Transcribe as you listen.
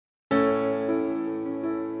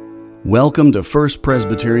Welcome to First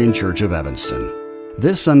Presbyterian Church of Evanston.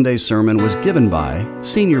 This Sunday's sermon was given by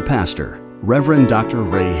Senior Pastor, Reverend Dr.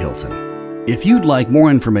 Ray Hilton. If you'd like more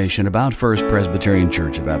information about First Presbyterian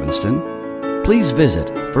Church of Evanston, please visit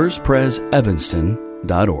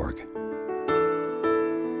firstpresevanston.org.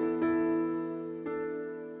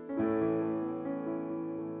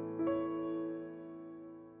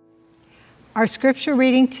 Our scripture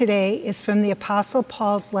reading today is from the Apostle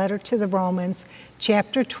Paul's letter to the Romans,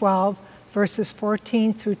 chapter 12, verses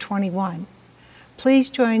 14 through 21. Please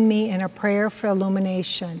join me in a prayer for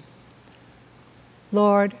illumination.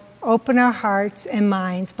 Lord, open our hearts and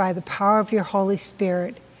minds by the power of your Holy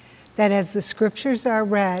Spirit, that as the scriptures are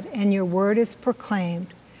read and your word is proclaimed,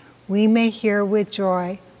 we may hear with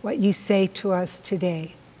joy what you say to us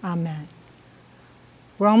today. Amen.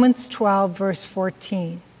 Romans 12, verse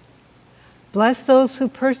 14. Bless those who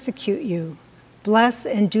persecute you. Bless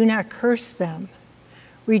and do not curse them.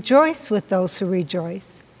 Rejoice with those who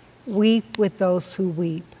rejoice. Weep with those who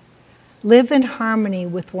weep. Live in harmony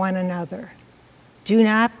with one another. Do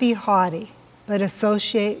not be haughty, but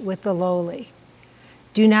associate with the lowly.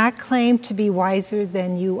 Do not claim to be wiser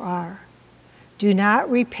than you are. Do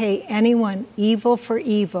not repay anyone evil for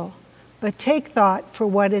evil, but take thought for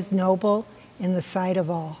what is noble in the sight of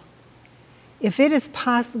all. If it is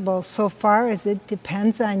possible, so far as it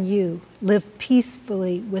depends on you, live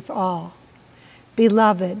peacefully with all.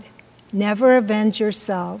 Beloved, never avenge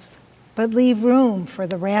yourselves, but leave room for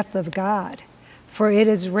the wrath of God. For it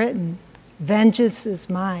is written, "Vengeance is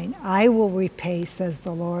mine, I will repay," says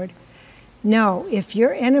the Lord. No, if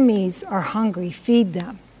your enemies are hungry, feed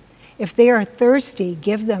them. If they are thirsty,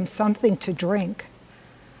 give them something to drink.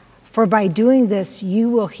 For by doing this,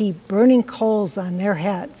 you will heap burning coals on their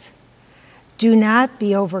heads. Do not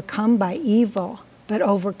be overcome by evil, but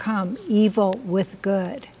overcome evil with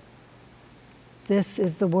good. This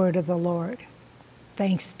is the word of the Lord.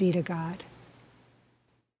 Thanks be to God.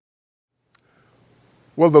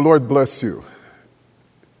 Well, the Lord bless you.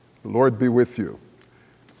 The Lord be with you.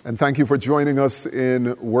 And thank you for joining us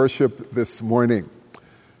in worship this morning.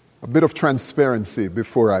 A bit of transparency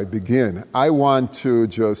before I begin. I want to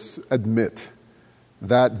just admit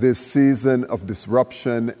that this season of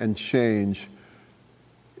disruption and change,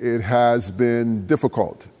 it has been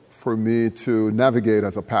difficult for me to navigate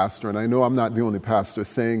as a pastor. And I know I'm not the only pastor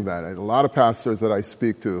saying that. A lot of pastors that I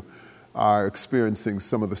speak to are experiencing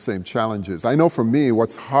some of the same challenges. I know for me,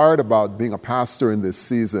 what's hard about being a pastor in this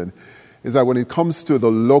season is that when it comes to the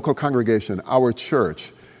local congregation, our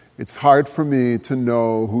church, it's hard for me to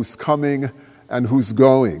know who's coming and who's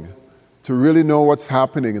going, to really know what's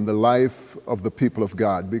happening in the life of the people of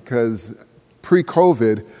God. Because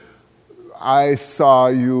pre-COVID, I saw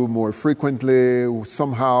you more frequently.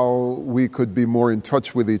 Somehow we could be more in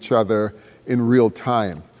touch with each other in real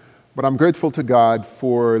time. But I'm grateful to God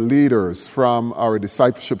for leaders from our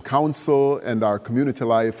Discipleship Council and our Community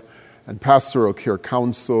Life and Pastoral Care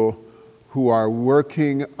Council who are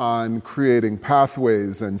working on creating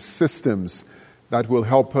pathways and systems that will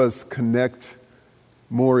help us connect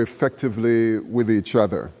more effectively with each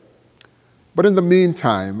other. But in the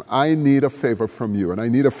meantime, I need a favor from you, and I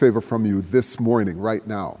need a favor from you this morning, right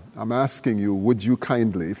now. I'm asking you, would you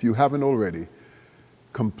kindly, if you haven't already,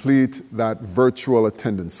 complete that virtual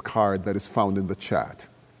attendance card that is found in the chat.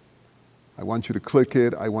 I want you to click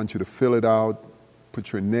it. I want you to fill it out,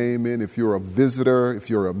 put your name in. If you're a visitor, if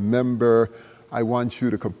you're a member, I want you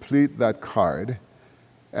to complete that card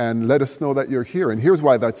and let us know that you're here. And here's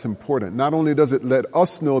why that's important. Not only does it let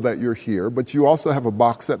us know that you're here, but you also have a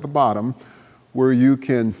box at the bottom where you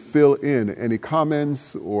can fill in any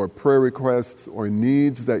comments or prayer requests or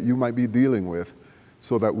needs that you might be dealing with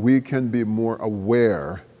so that we can be more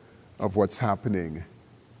aware of what's happening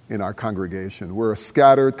in our congregation. We're a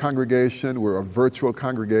scattered congregation. We're a virtual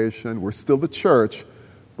congregation. We're still the church,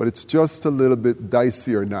 but it's just a little bit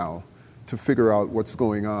dicier now to figure out what's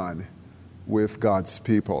going on with God's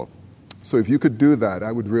people. So if you could do that,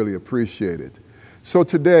 I would really appreciate it. So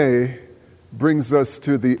today brings us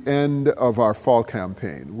to the end of our fall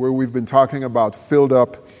campaign, where we've been talking about filled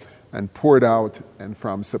up and poured out. And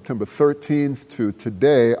from September 13th to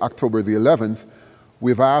today, October the 11th,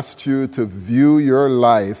 we've asked you to view your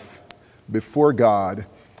life before God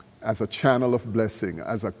as a channel of blessing,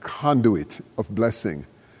 as a conduit of blessing.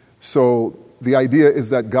 So the idea is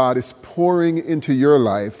that God is pouring into your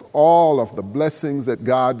life all of the blessings that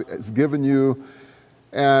God has given you,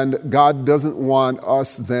 and God doesn't want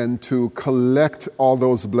us then to collect all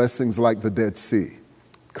those blessings like the Dead Sea.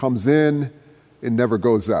 It comes in, it never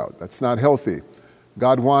goes out. That's not healthy.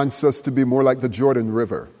 God wants us to be more like the Jordan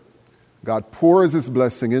River. God pours his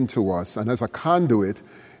blessing into us, and as a conduit,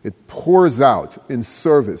 It pours out in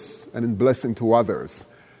service and in blessing to others.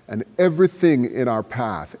 And everything in our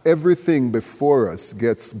path, everything before us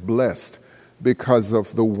gets blessed because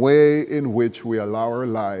of the way in which we allow our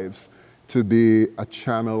lives to be a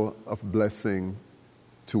channel of blessing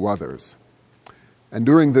to others. And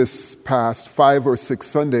during this past 5 or 6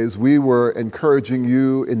 Sundays, we were encouraging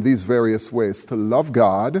you in these various ways to love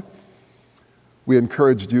God. We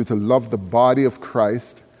encouraged you to love the body of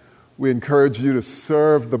Christ. We encouraged you to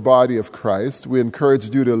serve the body of Christ. We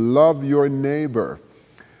encouraged you to love your neighbor.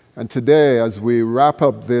 And today, as we wrap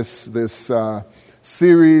up this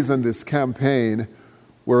series and this campaign,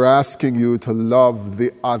 we're asking you to love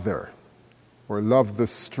the other, or love the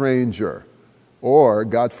stranger, or,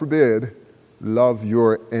 God forbid, love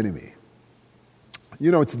your enemy.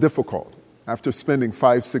 You know, it's difficult. After spending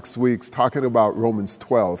 5-6 weeks talking about Romans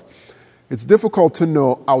 12, it's difficult to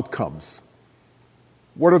know outcomes.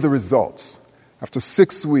 What are the results? After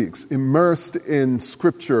 6 weeks immersed in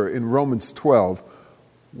Scripture in Romans 12,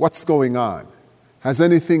 what's going on? Has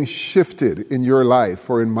anything shifted in your life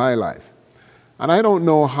or in my life? And I don't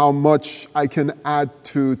know how much I can add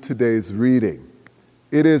to today's reading.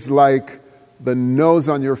 It is like the nose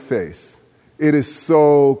on your face. It is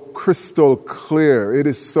so crystal clear. It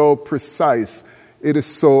is so precise. It is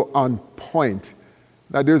so on point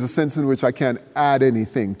that there's a sense in which I can't add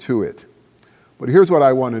anything to it. But here's what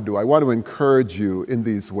I want to do. I want to encourage you in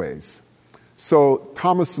these ways. So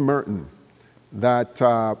Thomas Merton, that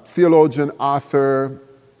theologian, author,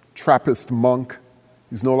 Trappist monk,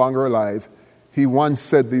 he's no longer alive, he once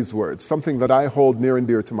said these words, something that I hold near and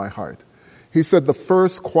dear to my heart. He said, the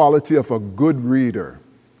first quality of a good reader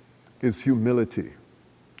is humility.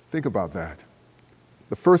 Think about that.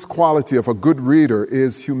 The first quality of a good reader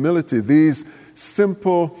is humility. These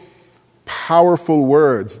simple, powerful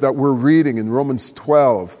words that we're reading in Romans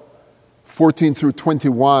 12, 14 through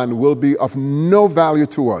 21 will be of no value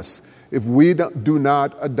to us if we do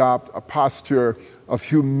not adopt a posture of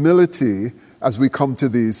humility as we come to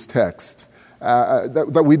these texts.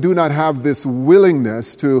 That we do not have this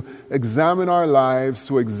willingness to examine our lives,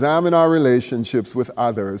 to examine our relationships with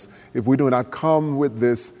others, if we do not come with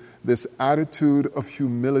this attitude of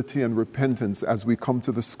humility and repentance as we come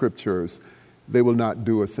to the Scriptures, they will not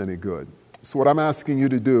do us any good. So what I'm asking you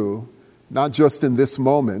to do, not just in this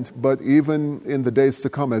moment, but even in the days to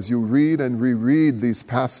come as you read and reread these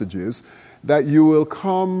passages, that you will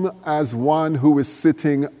come as one who is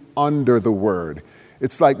sitting under the Word.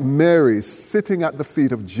 It's like Mary sitting at the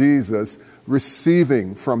feet of Jesus,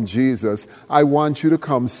 receiving from Jesus. I want you to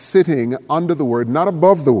come sitting under the Word, not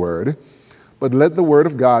above the Word, but let the Word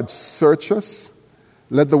of God search us.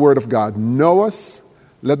 Let the Word of God know us.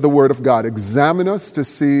 Let the Word of God examine us to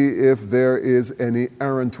see if there is any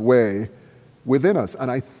errant way within us. And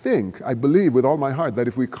I believe with all my heart that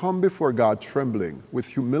if we come before God trembling with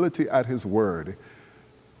humility at His Word,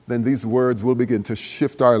 then these words will begin to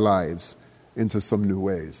shift our lives into some new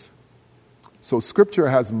ways. So Scripture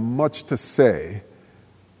has much to say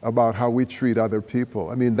about how we treat other people.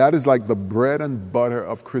 I mean, that is like the bread and butter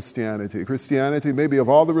of Christianity. Christianity, maybe of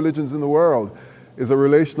all the religions in the world, is a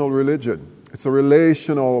relational religion. It's a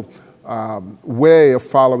relational way of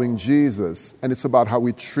following Jesus. And it's about how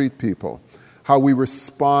we treat people, how we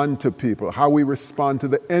respond to people, how we respond to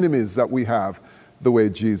the enemies that we have the way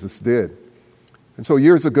Jesus did. And so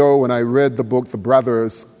years ago when I read the book, The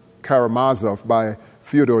Brothers Karamazov by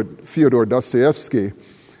Fyodor Dostoevsky,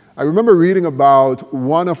 I remember reading about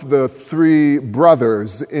one of the 3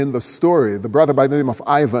 brothers in the story, the brother by the name of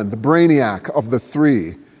Ivan, the brainiac of the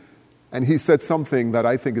 3. And he said something that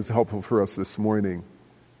I think is helpful for us this morning.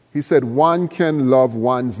 He said, one can love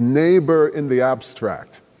one's neighbor in the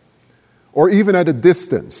abstract, or even at a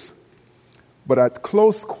distance, but at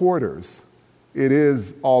close quarters, it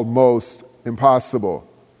is almost impossible.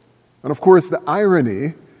 And of course, the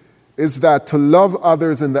irony is that to love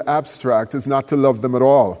others in the abstract is not to love them at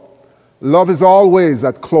all. Love is always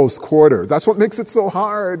at close quarters. That's what makes it so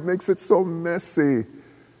hard, makes it so messy.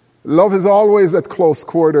 Love is always at close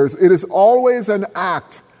quarters. It is always an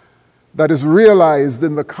act that is realized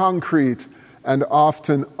in the concrete and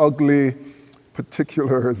often ugly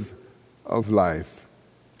particulars of life.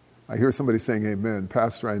 I hear somebody saying amen.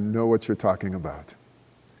 Pastor, I know what you're talking about.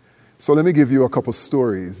 So let me give you a couple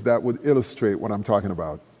stories that would illustrate what I'm talking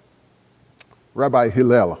about. Rabbi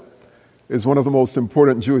Hillel is one of the most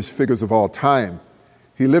important Jewish figures of all time.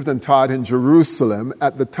 He lived and taught in Jerusalem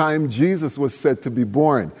at the time Jesus was said to be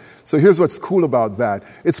born. So here's what's cool about that.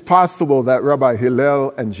 It's possible that Rabbi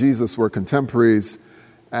Hillel and Jesus were contemporaries,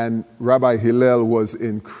 and Rabbi Hillel was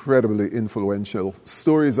incredibly influential.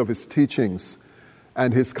 Stories of his teachings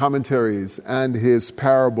and his commentaries and his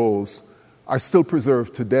parables are still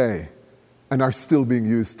preserved today and are still being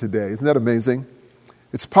used today. Isn't that amazing?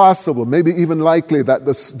 It's possible, maybe even likely, that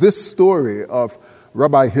this story of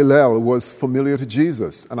Rabbi Hillel was familiar to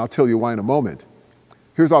Jesus, and I'll tell you why in a moment.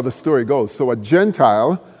 Here's how the story goes. So a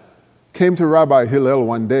Gentile came to Rabbi Hillel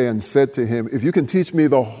one day and said to him, "If you can teach me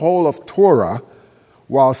the whole of Torah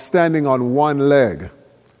while standing on one leg,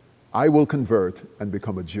 I will convert and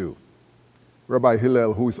become a Jew." Rabbi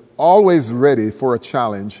Hillel, who is always ready for a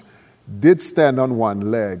challenge, did stand on one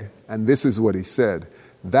leg, and this is what he said: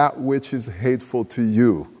 "That which is hateful to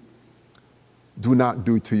you, do not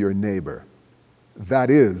do to your neighbor." That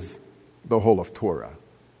is the whole of Torah.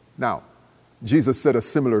 Now, Jesus said a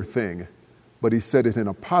similar thing, but he said it in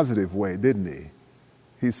a positive way, didn't he?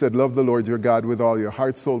 He said, "Love the Lord your God with all your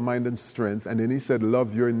heart, soul, mind, and strength." And then he said,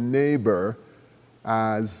 "Love your neighbor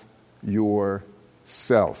as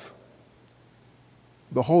yourself."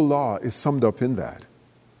 The whole law is summed up in that.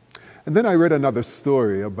 And then I read another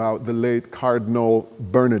story about the late Cardinal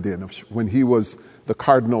Bernardin, when he was the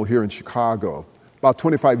cardinal here in Chicago. About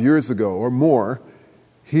 25 years ago or more,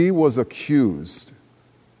 he was accused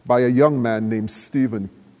by a young man named Stephen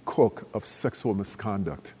Cook of sexual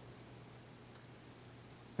misconduct.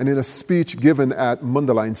 And in a speech given at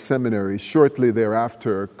Mundelein Seminary shortly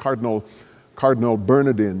thereafter, Cardinal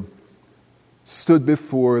Bernardin stood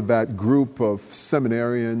before that group of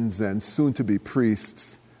seminarians and soon-to-be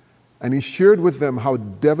priests, and he shared with them how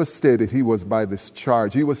devastated he was by this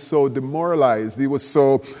charge. He was so demoralized, he was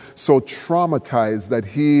so traumatized that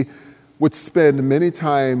he would spend many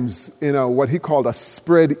times in what he called a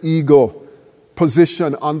spread eagle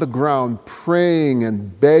position on the ground, praying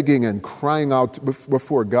and begging and crying out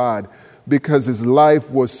before God, because his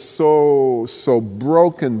life was so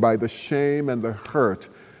broken by the shame and the hurt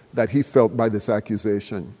that he felt by this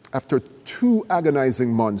accusation. After 2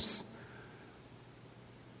 agonizing months,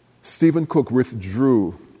 Stephen Cook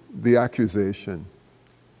withdrew the accusation,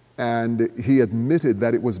 and he admitted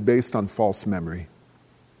that it was based on false memory.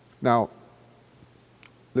 Now,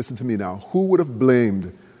 listen to me now. Who would have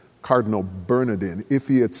blamed Cardinal Bernardin if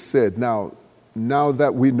he had said, now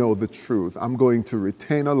that we know the truth, I'm going to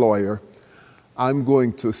retain a lawyer, I'm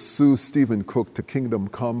going to sue Stephen Cook to kingdom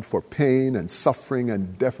come for pain and suffering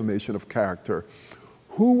and defamation of character?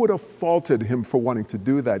 Who would have faulted him for wanting to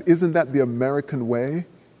do that? Isn't that the American way?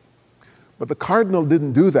 But the cardinal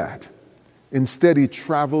didn't do that. Instead, he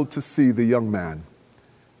traveled to see the young man,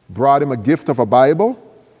 brought him a gift of a Bible,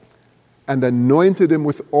 and anointed him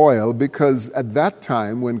with oil, because at that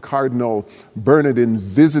time when Cardinal Bernardin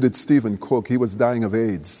visited Stephen Cook, he was dying of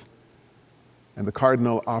AIDS. And the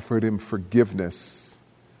cardinal offered him forgiveness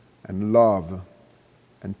and love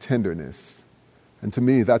and tenderness. And to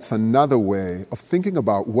me, that's another way of thinking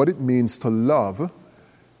about what it means to love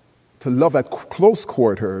at close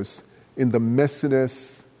quarters in the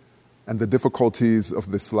messiness and the difficulties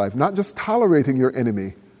of this life. Not just tolerating your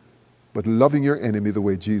enemy, but loving your enemy the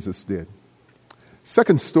way Jesus did.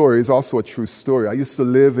 Second story is also a true story. I used to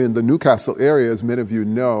live in the Newcastle area, as many of you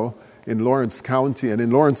know, in Lawrence County. And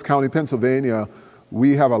in Lawrence County, Pennsylvania,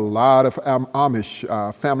 we have a lot of Amish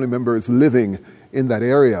family members living in that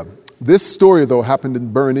area. This story, though, happened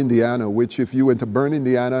in Bern, Indiana, which if you went to Bern,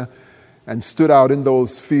 Indiana, and stood out in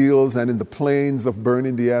those fields and in the plains of Bern,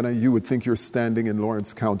 Indiana, you would think you're standing in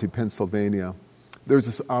Lawrence County, Pennsylvania. There's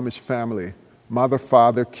this Amish family, mother,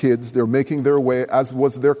 father, kids. They're making their way, as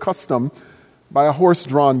was their custom, by a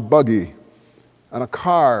horse-drawn buggy. And a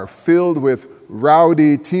car filled with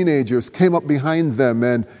rowdy teenagers came up behind them.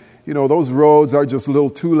 And, you know, those roads are just little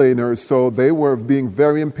two-laners, so they were being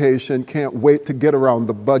very impatient, can't wait to get around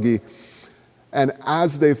the buggy. And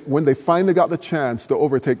when they finally got the chance to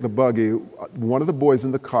overtake the buggy, one of the boys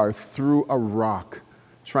in the car threw a rock,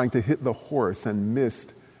 trying to hit the horse, and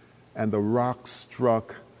missed. And the rock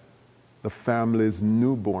struck the family's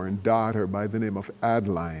newborn daughter by the name of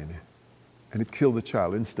Adeline, and it killed the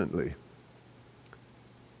child instantly.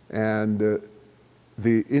 And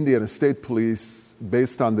the Indiana State Police,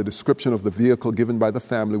 based on the description of the vehicle given by the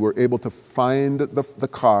family, were able to find the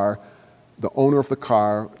car, the owner of the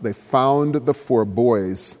car. They found the 4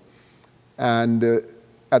 boys. And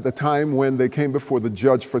at the time when they came before the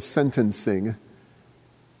judge for sentencing,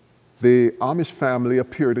 the Amish family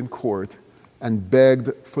appeared in court and begged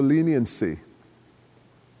for leniency.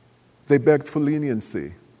 They begged for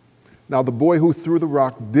leniency. Now, the boy who threw the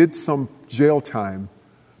rock did some jail time,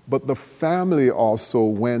 but the family also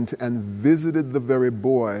went and visited the very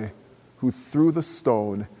boy who threw the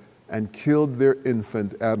stone and killed their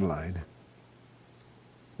infant Adeline.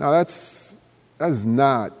 Now, that is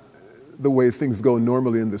not the way things go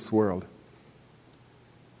normally in this world.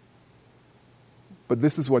 But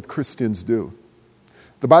this is what Christians do.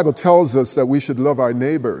 The Bible tells us that we should love our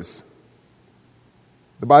neighbors.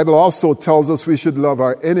 The Bible also tells us we should love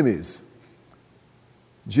our enemies.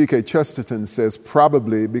 G.K. Chesterton says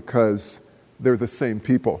probably because they're the same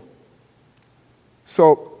people.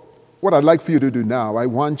 So what I'd like for you to do now, I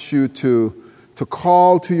want you to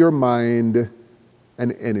call to your mind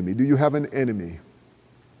an enemy. Do you have an enemy?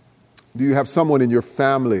 Do you have someone in your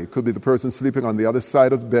family? It could be the person sleeping on the other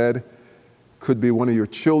side of the bed. Could be one of your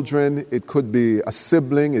children. It could be a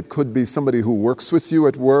sibling. It could be somebody who works with you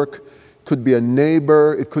at work. It could be a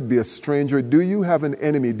neighbor. It could be a stranger. Do you have an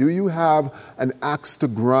enemy? Do you have an axe to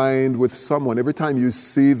grind with someone? Every time you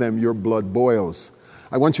see them, your blood boils.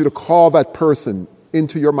 I want you to call that person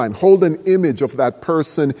into your mind. Hold an image of that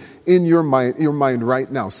person in your mind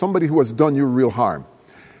right now. Somebody who has done you real harm.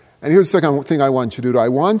 And here's the second thing I want you to do. I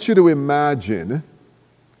want you to imagine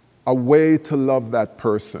a way to love that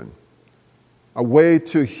person, a way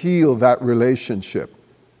to heal that relationship.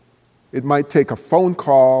 It might take a phone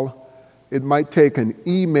call. It might take an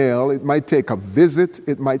email. It might take a visit.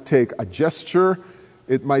 It might take a gesture.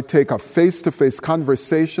 It might take a face-to-face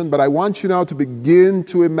conversation. But I want you now to begin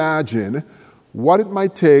to imagine what it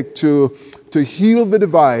might take to heal the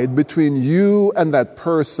divide between you and that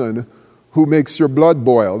person who makes your blood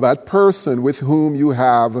boil, that person with whom you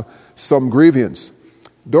have some grievance.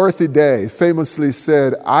 Dorothy Day famously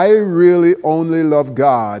said, "I really only love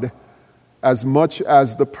God as much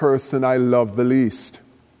as the person I love the least."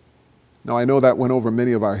 Now, I know that went over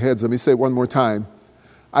many of our heads. Let me say it one more time.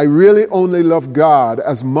 I really only love God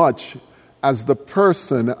as much as the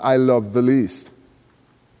person I love the least.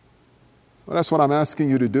 So that's what I'm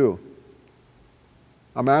asking you to do.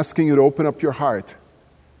 I'm asking you to open up your heart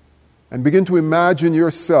and begin to imagine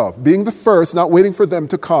yourself being the first, not waiting for them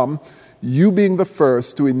to come, you being the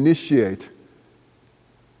first to initiate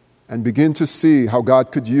and begin to see how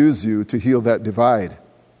God could use you to heal that divide.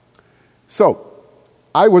 So,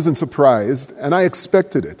 I wasn't surprised, and I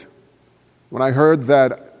expected it. When I heard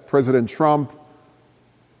that President Trump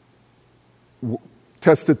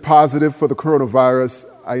tested positive for the coronavirus,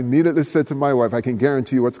 I immediately said to my wife, I can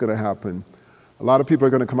guarantee you what's going to happen. A lot of people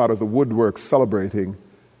are going to come out of the woodwork celebrating,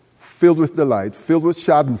 filled with delight, filled with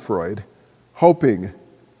schadenfreude, hoping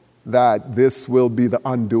that this will be the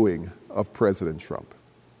undoing of President Trump.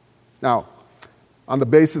 Now, on the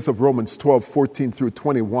basis of Romans 12:14 through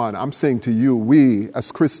 21, I'm saying to you, we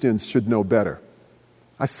as Christians should know better.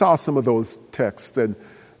 I saw some of those texts and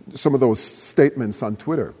some of those statements on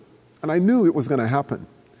Twitter, and I knew it was going to happen.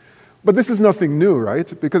 But this is nothing new,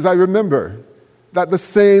 right? Because I remember that the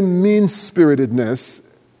same mean-spiritedness,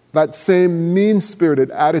 that same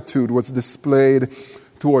mean-spirited attitude was displayed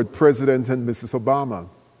toward President and Mrs. Obama.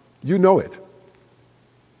 You know it.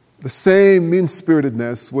 The same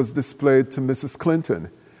mean-spiritedness was displayed to Mrs.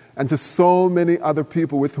 Clinton and to so many other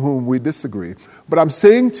people with whom we disagree. But I'm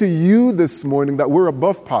saying to you this morning that we're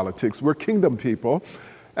above politics, we're kingdom people,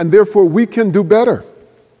 and therefore we can do better.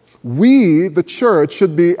 We, the church,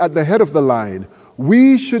 should be at the head of the line.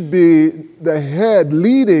 We should be the head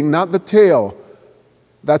leading, not the tail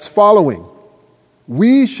that's following.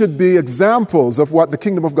 We should be examples of what the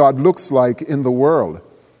kingdom of God looks like in the world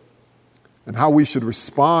and how we should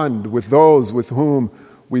respond with those with whom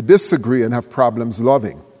we disagree and have problems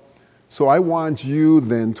loving. So I want you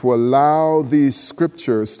then to allow these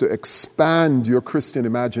scriptures to expand your Christian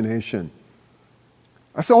imagination.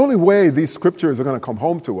 That's the only way these scriptures are going to come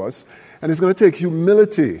home to us. And it's going to take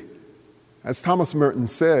humility, as Thomas Merton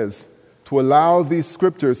says, to allow these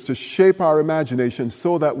scriptures to shape our imagination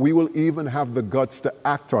so that we will even have the guts to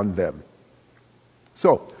act on them.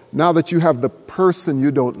 So, now that you have the person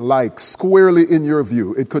you don't like squarely in your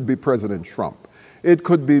view, it could be President Trump, it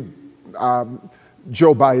could be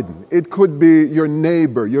Joe Biden, it could be your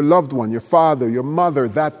neighbor, your loved one, your father, your mother,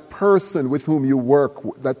 that person with whom you work,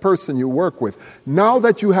 that person you work with. Now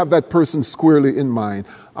that you have that person squarely in mind,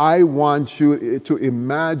 I want you to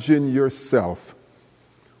imagine yourself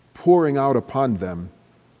pouring out upon them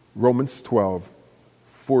Romans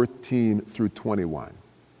 12:14 through 21.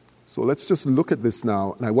 So let's just look at this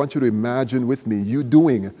now, and I want you to imagine with me you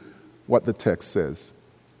doing what the text says.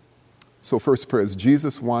 So first prayer is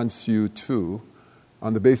Jesus wants you to,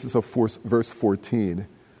 on the basis of verse 14,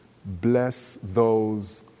 bless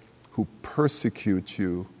those who persecute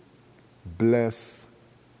you, bless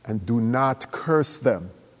and do not curse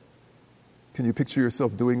them. Can you picture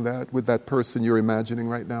yourself doing that with that person you're imagining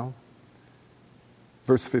right now?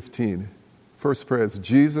 Verse 15, first prayer is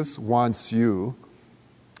Jesus wants you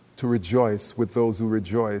to rejoice with those who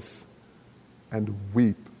rejoice and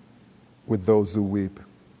weep with those who weep.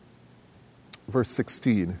 Verse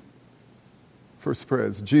 16, First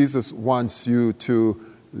Pres, Jesus wants you to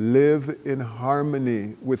live in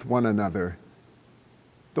harmony with one another.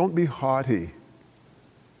 Don't be haughty,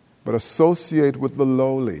 but associate with the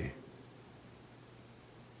lowly.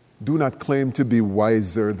 Do not claim to be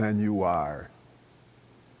wiser than you are.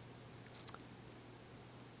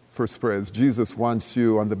 First Pres, Jesus wants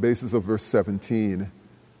you, on the basis of verse 17,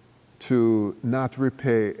 to not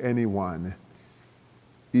repay anyone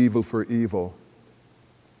evil for evil,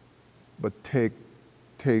 but take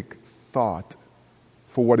thought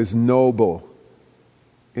for what is noble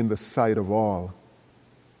in the sight of all.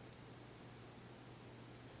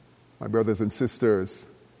 My brothers and sisters,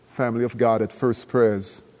 family of God at First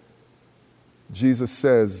Pres, Jesus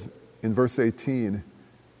says in verse 18,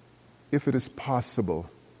 if it is possible,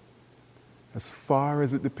 as far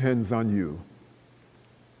as it depends on you,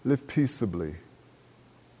 live peaceably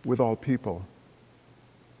with all people.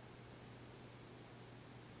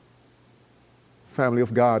 Family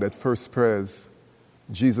of God at First Pres,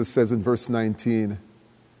 Jesus says in verse 19,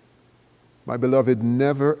 my beloved,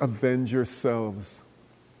 never avenge yourselves,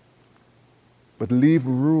 but leave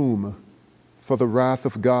room for the wrath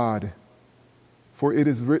of God. For it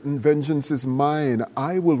is written, vengeance is mine,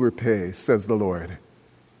 I will repay, says the Lord.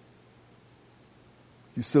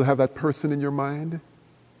 You still have that person in your mind?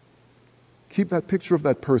 Keep that picture of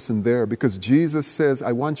that person there, because Jesus says,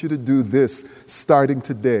 I want you to do this starting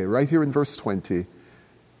today, right here in verse 20.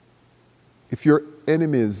 If your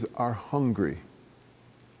enemies are hungry,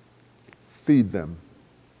 feed them.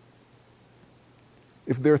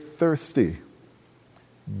 If they're thirsty,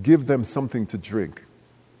 give them something to drink.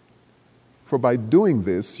 For by doing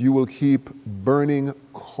this, you will heap burning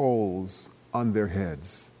coals on their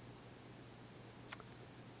heads.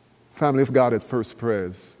 Family of God at First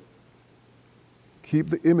Pres, keep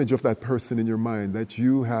the image of that person in your mind that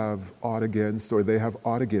you have aught against or they have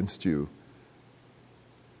aught against you.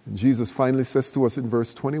 And Jesus finally says to us in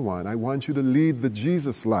verse 21, I want you to lead the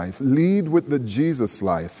Jesus life. Lead with the Jesus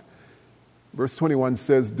life. Verse 21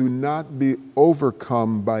 says, do not be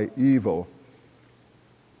overcome by evil,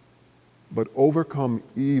 but overcome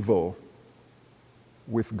evil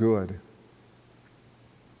with good.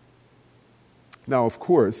 Now, of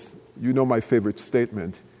course, you know my favorite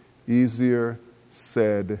statement, easier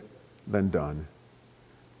said than done.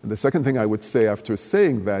 And the second thing I would say after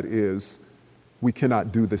saying that is, we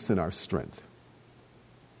cannot do this in our strength.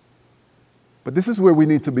 But this is where we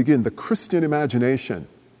need to begin, the Christian imagination.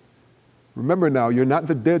 Remember now, you're not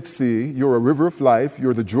the Dead Sea, you're a river of life,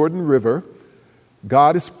 you're the Jordan River.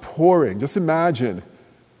 God is pouring. Just imagine,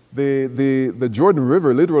 the Jordan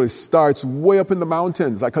River literally starts way up in the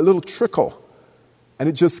mountains, like a little trickle. And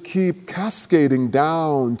it just keeps cascading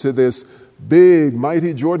down to this big,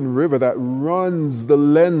 mighty Jordan River that runs the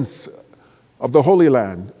length of the Holy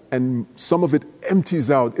Land. And some of it empties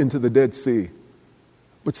out into the Dead Sea.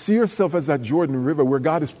 But see yourself as that Jordan River where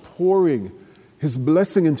God is pouring His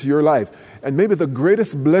blessing into your life. And maybe the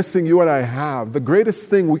greatest blessing you and I have, the greatest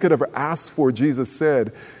thing we could ever ask for, Jesus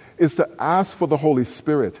said, is to ask for the Holy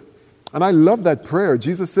Spirit. And I love that prayer.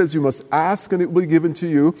 Jesus says you must ask and it will be given to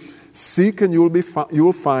you. Seek and you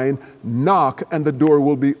will find. Knock and the door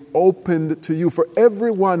will be opened to you. For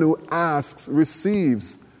everyone who asks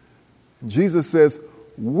receives. Jesus says,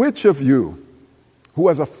 which of you who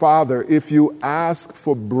has a father, if you ask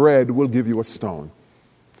for bread, will give you a stone?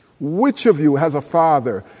 Which of you has a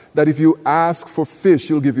father that if you ask for fish,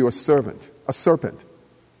 he'll give you a serpent?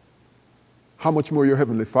 How much more your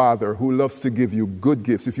heavenly Father, who loves to give you good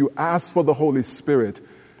gifts, if you ask for the Holy Spirit,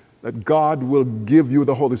 that God will give you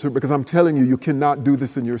the Holy Spirit. Because I'm telling you, you cannot do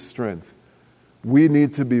this in your strength. We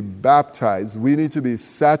need to be baptized. We need to be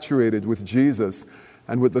saturated with Jesus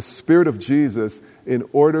and with the Spirit of Jesus in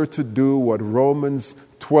order to do what Romans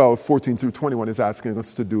 12, 14 through 21 is asking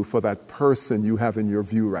us to do for that person you have in your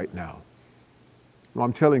view right now. Well,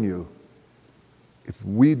 I'm telling you, if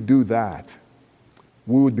we do that,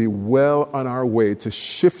 we would be well on our way to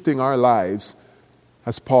shifting our lives,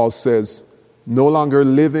 as Paul says, no longer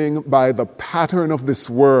living by the pattern of this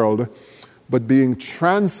world, but being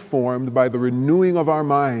transformed by the renewing of our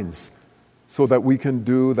minds so that we can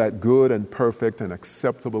do that good and perfect and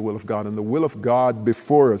acceptable will of God. And the will of God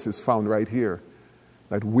before us is found right here,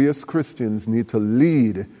 that we as Christians need to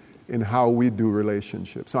lead in how we do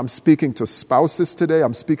relationships. So I'm speaking to spouses today.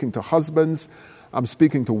 I'm speaking to husbands. I'm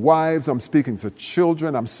speaking to wives. I'm speaking to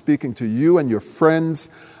children. I'm speaking to you and your friends.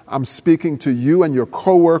 I'm speaking to you and your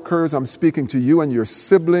coworkers. I'm speaking to you and your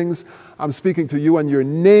siblings. I'm speaking to you and your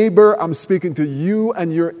neighbor. I'm speaking to you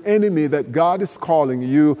and your enemy, that God is calling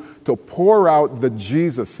you to pour out the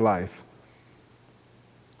Jesus life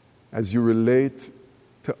as you relate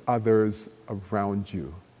to others around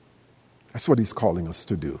you. That's what he's calling us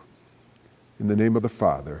to do. In the name of the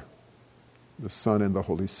Father, the Son, and the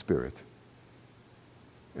Holy Spirit.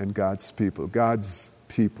 And God's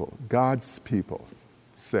people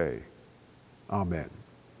say, Amen.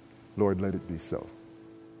 Lord, let it be so.